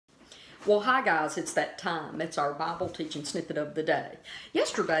Well, hi guys, it's that time. It's our Bible teaching snippet of the day.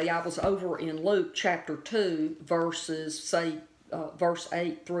 Yesterday I was over in Luke chapter 2, verse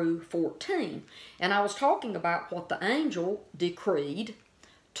 8 through 14, and I was talking about what the angel decreed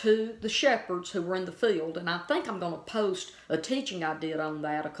to the shepherds who were in the field, and I think I'm going to post a teaching I did on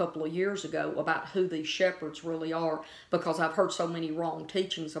that a couple of years ago about who these shepherds really are, because I've heard so many wrong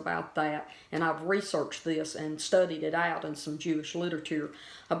teachings about that, and I've researched this and studied it out in some Jewish literature.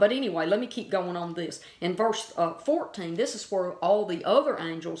 But anyway, let me keep going on this. In verse 14, this is where all the other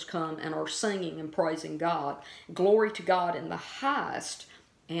angels come and are singing and praising God. Glory to God in the highest,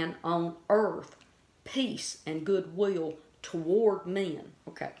 and on earth peace and goodwill toward men.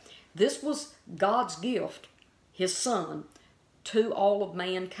 Okay, this was God's gift, his son, to all of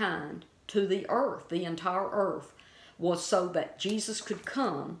mankind, to the earth. The entire earth was so that Jesus could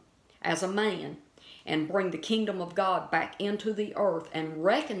come as a man and bring the kingdom of God back into the earth and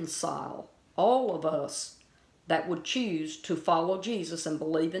reconcile all of us that would choose to follow Jesus and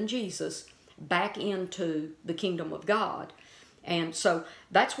believe in Jesus back into the kingdom of God. And so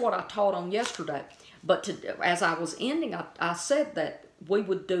that's what I taught on yesterday. But as I was ending, I said that we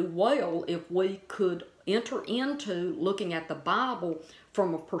would do well if we could enter into looking at the Bible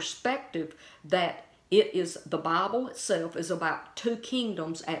from a perspective that the Bible itself is about two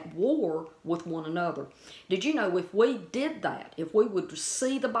kingdoms at war with one another. Did you know if we did that, if we would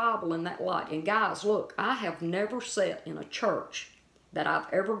see the Bible in that light, and guys, look, I have never sat in a church that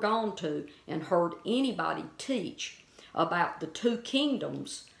I've ever gone to and heard anybody teach about the two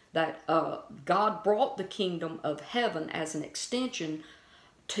kingdoms, that God brought the kingdom of heaven as an extension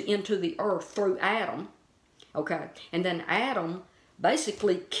into the earth through Adam, okay? And then Adam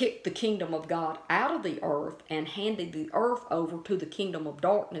basically kicked the kingdom of God out of the earth and handed the earth over to the kingdom of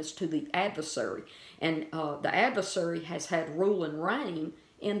darkness, to the adversary. And the adversary has had rule and reign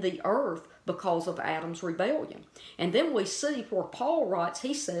in the earth because of Adam's rebellion. And then we see where Paul writes,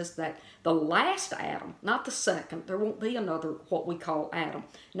 he says that the last Adam, not the second, there won't be another what we call Adam.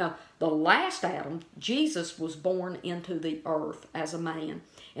 No, the last Adam, Jesus, was born into the earth as a man,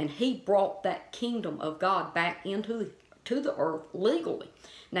 and he brought that kingdom of God back into the earth legally.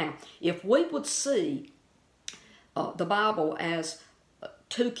 Now, if we would see the Bible as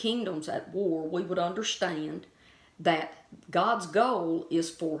two kingdoms at war, we would understand that God's goal is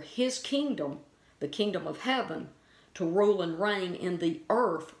for his kingdom, the kingdom of heaven, to rule and reign in the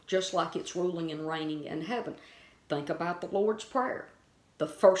earth just like it's ruling and reigning in heaven. Think about the Lord's Prayer. The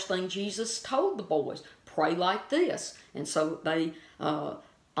first thing Jesus told the boys, pray like this. And so they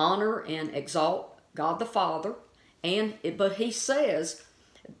honor and exalt God the Father, but he says,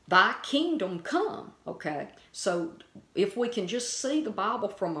 thy kingdom come, okay? So if we can just see the Bible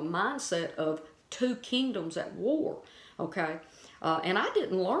from a mindset of two kingdoms at war, okay? And I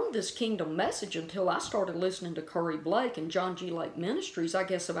didn't learn this kingdom message until I started listening to Curry Blake and John G. Lake Ministries, I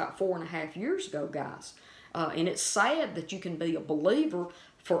guess about 4.5 years ago, guys. And it's sad that you can be a believer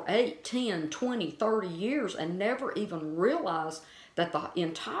for 8, 10, 20, 30 years and never even realize that the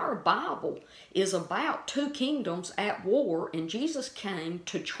entire Bible is about two kingdoms at war, and Jesus came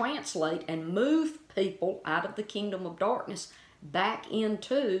to translate and move people out of the kingdom of darkness back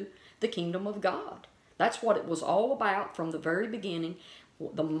into the kingdom of God. That's what it was all about from the very beginning.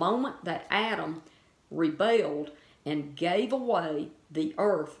 The moment that Adam rebelled and gave away the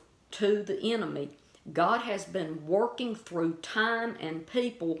earth to the enemy, God has been working through time and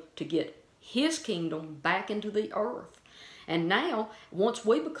people to get his kingdom back into the earth. And now, once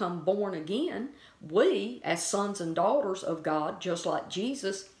we become born again, we, as sons and daughters of God, just like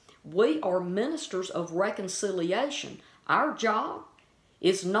Jesus, we are ministers of reconciliation. Our job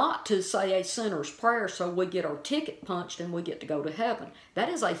is not to say a sinner's prayer so we get our ticket punched and we get to go to heaven. That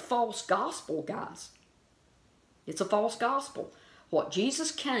is a false gospel, guys. It's a false gospel. What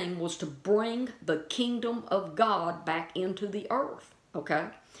Jesus came was to bring the kingdom of God back into the earth, okay?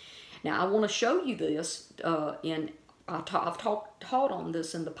 Now, I want to show you this, I've taught on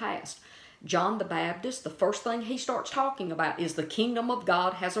this in the past. John the Baptist, the first thing he starts talking about is the kingdom of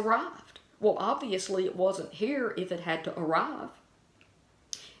God has arrived. Well, obviously it wasn't here if it had to arrive.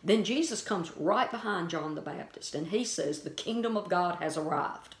 Then Jesus comes right behind John the Baptist, and he says the kingdom of God has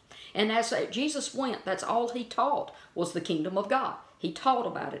arrived. And as Jesus went, that's all he taught was the kingdom of God. He taught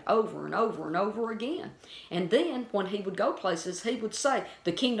about it over and over and over again. And then when he would go places, he would say,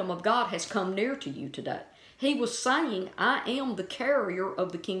 the kingdom of God has come near to you today. He was saying, I am the carrier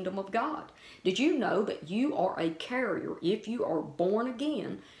of the kingdom of God. Did you know that you are a carrier? If you are born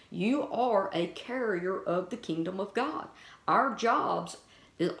again, you are a carrier of the kingdom of God. Our jobs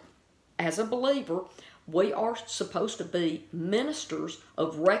as a believer We are supposed to be ministers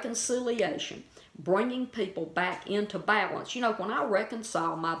of reconciliation, bringing people back into balance. You know, when I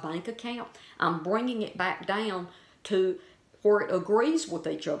reconcile my bank account, I'm bringing it back down to where it agrees with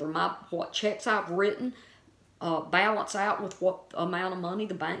each other. What checks I've written balance out with what amount of money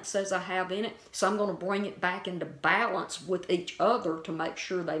the bank says I have in it. So I'm going to bring it back into balance with each other to make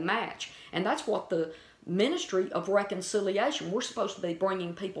sure they match. And that's what the ministry of reconciliation, we're supposed to be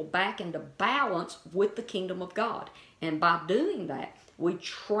bringing people back into balance with the kingdom of God. And by doing that, we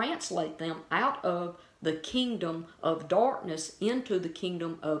translate them out of the kingdom of darkness into the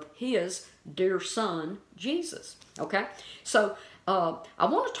kingdom of His dear Son, Jesus. Okay? So, I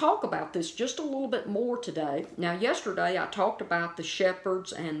want to talk about this just a little bit more today. Now, yesterday I talked about the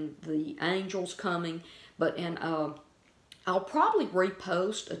shepherds and the angels coming, but I'll probably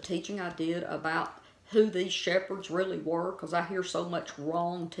repost a teaching I did about who these shepherds really were, because I hear so much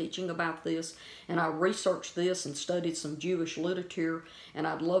wrong teaching about this, and I researched this and studied some Jewish literature, and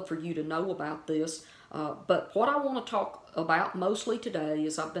I'd love for you to know about this. But what I want to talk about mostly today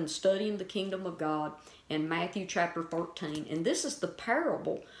is I've been studying the kingdom of God in Matthew chapter 13, and this is the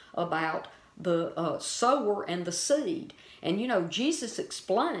parable about the sower and the seed. And you know, Jesus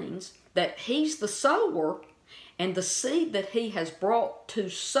explains that He's the sower, and the seed that He has brought to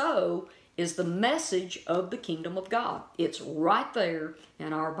sow is the message of the kingdom of God. It's right there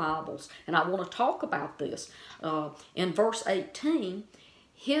in our Bibles, and I want to talk about this. In verse 18,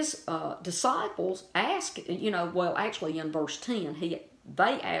 His disciples ask, actually in verse 10,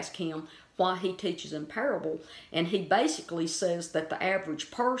 they ask Him why He teaches in parable, and He basically says that the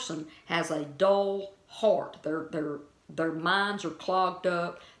average person has a dull heart. Their minds are clogged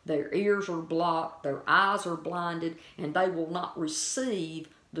up, their ears are blocked, their eyes are blinded, and they will not receive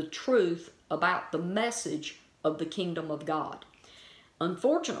the truth about the message of the kingdom of God.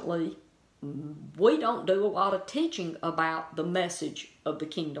 Unfortunately, we don't do a lot of teaching about the message of the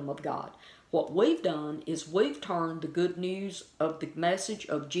kingdom of God. What we've done is we've turned the good news of the message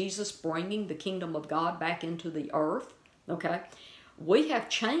of Jesus bringing the kingdom of God back into the earth, okay? We have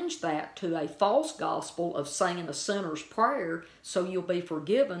changed that to a false gospel of saying a sinner's prayer so you'll be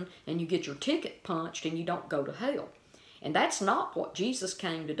forgiven and you get your ticket punched and you don't go to hell. And that's not what Jesus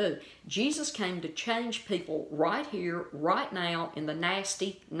came to do. Jesus came to change people right here, right now, in the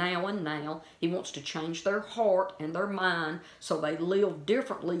nasty now and now. He wants to change their heart and their mind so they live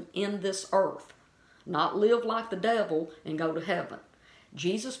differently in this earth. Not live like the devil and go to heaven.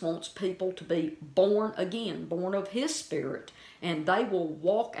 Jesus wants people to be born again, born of His Spirit, and they will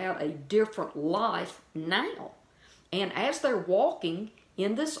walk out a different life now. And as they're walking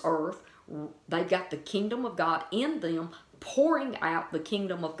in this earth, they've got the kingdom of God in them, pouring out the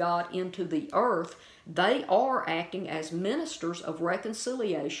kingdom of God into the earth. They are acting as ministers of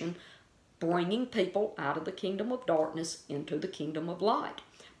reconciliation, bringing people out of the kingdom of darkness into the kingdom of light.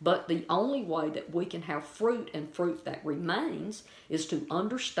 But the only way that we can have fruit and fruit that remains is to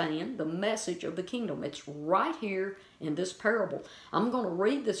understand the message of the kingdom. It's right here in this parable. I'm going to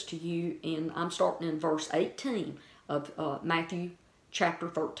read this to you, I'm starting in verse 18 of Matthew chapter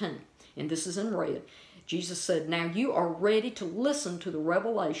 13. And this is in red. Jesus said, "Now you are ready to listen to the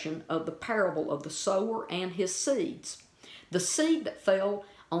revelation of the parable of the sower and his seeds. The seed that fell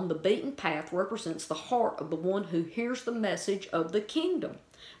on the beaten path represents the heart of the one who hears the message of the kingdom,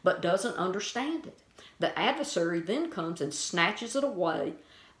 but doesn't understand it. The adversary then comes and snatches it away,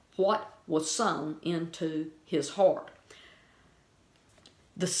 what was sown into his heart.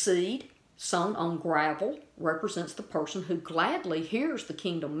 The seed sown on gravel represents the person who gladly hears the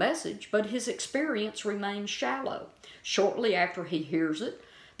kingdom message, but his experience remains shallow. Shortly after he hears it,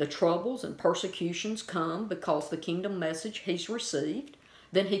 the troubles and persecutions come because the kingdom message he's received.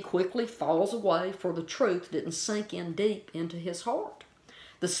 Then he quickly falls away, for the truth didn't sink in deep into his heart.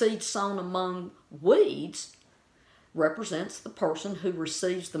 The seed sown among weeds represents the person who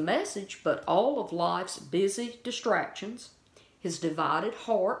receives the message, but all of life's busy distractions, his divided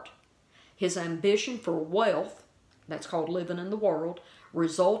heart, his ambition for wealth, that's called living in the world,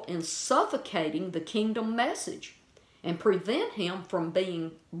 result in suffocating the kingdom message and prevent him from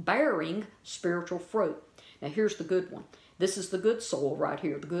bearing spiritual fruit. Now here's the good one. This is the good soil right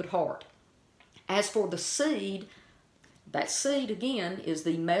here, the good heart. As for the seed, that seed again is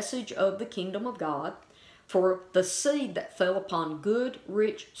the message of the kingdom of God. For the seed that fell upon good,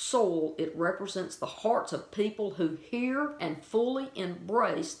 rich soil, it represents the hearts of people who hear and fully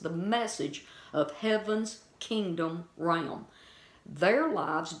embrace the message of heaven's kingdom realm. Their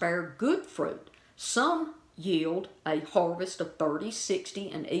lives bear good fruit. Some yield a harvest of 30,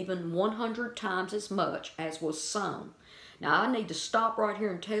 60, and even 100 times as much as was sown. Now, I need to stop right here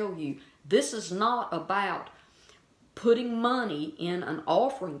and tell you, This is not about putting money in an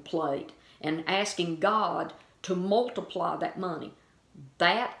offering plate and asking God to multiply that money.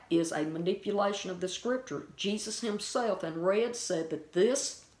 That is a manipulation of the scripture. Jesus himself in red said that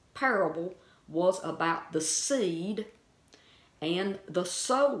this parable was about the seed and the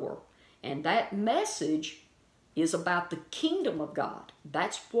sower. And that message is about the kingdom of God.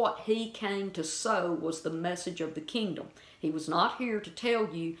 That's what he came to sow, was the message of the kingdom. He was not here to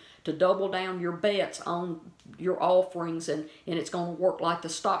tell you to double down your bets on your offerings and it's going to work like the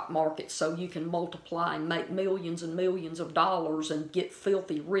stock market so you can multiply and make millions and millions of dollars and get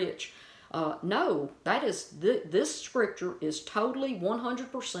filthy rich. No, that is this scripture is totally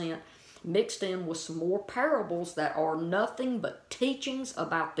 100% mixed in with some more parables that are nothing but teachings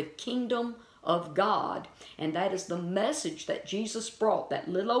about the kingdom of God. And that is the message that Jesus brought. That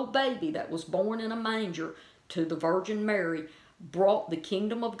little old baby that was born in a manger to the Virgin Mary brought the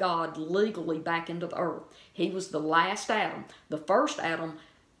kingdom of God legally back into the earth. He was the last Adam. The first Adam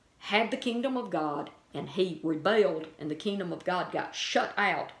had the kingdom of God, and he rebelled, and the kingdom of God got shut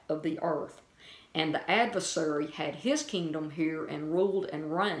out of the earth. And the adversary had his kingdom here and ruled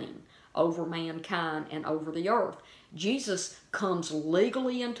and reigned over mankind and over the earth. Jesus comes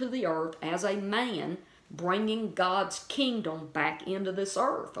legally into the earth as a man, bringing God's kingdom back into this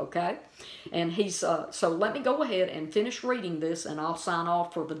earth, okay? And he's, so let me go ahead and finish reading this and I'll sign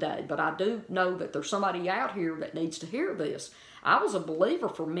off for the day. But I do know that there's somebody out here that needs to hear this. I was a believer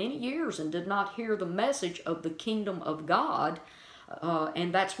for many years and did not hear the message of the kingdom of God.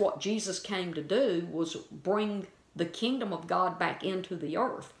 And that's what Jesus came to do, was bring the kingdom of God back into the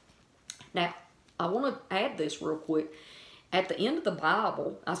earth. Now, I want to add this real quick. At the end of the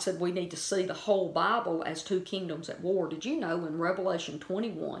Bible, I said we need to see the whole Bible as two kingdoms at war. Did you know in Revelation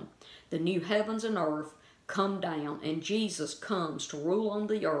 21, the new heavens and earth come down and Jesus comes to rule on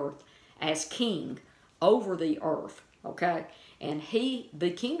the earth as king over the earth, okay? And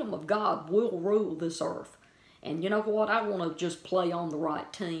the kingdom of God will rule this earth. And you know what? I want to just play on the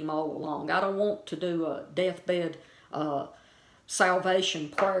right team all along. I don't want to do a deathbed salvation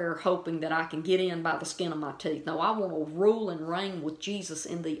prayer hoping that I can get in by the skin of my teeth. No, I want to rule and reign with Jesus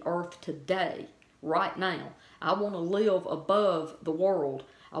in the earth today, right now. I want to live above the world.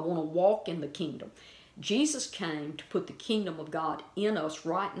 I want to walk in the kingdom. Jesus came to put the kingdom of God in us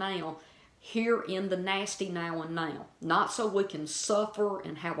right now, here in the nasty now and now. Not so we can suffer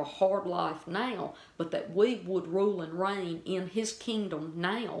and have a hard life now, but that we would rule and reign in his kingdom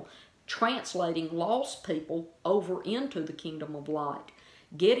now, translating lost people over into the kingdom of light,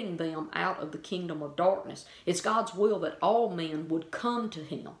 getting them out of the kingdom of darkness. It's God's will that all men would come to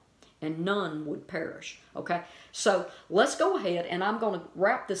him and none would perish. Okay, so let's go ahead and I'm going to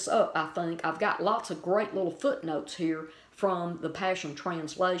wrap this up, I think. I've got lots of great little footnotes here from the Passion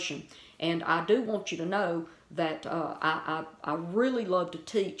Translation. And I do want you to know that I really love to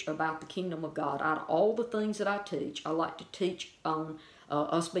teach about the kingdom of God. Out of all the things that I teach, I like to teach on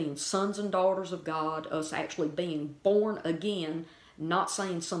us being sons and daughters of God, us actually being born again, not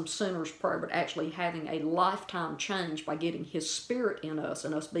saying some sinner's prayer, but actually having a lifetime change by getting his spirit in us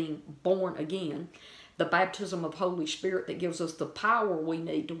and us being born again. The baptism of Holy Spirit that gives us the power we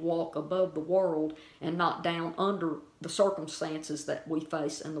need to walk above the world and not down under the circumstances that we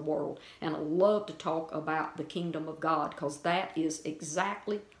face in the world. And I love to talk about the kingdom of God because that is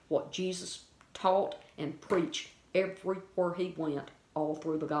exactly what Jesus taught and preached everywhere he went, all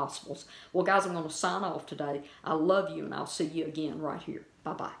through the Gospels. Well, guys, I'm going to sign off today. I love you, and I'll see you again right here.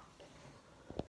 Bye-bye.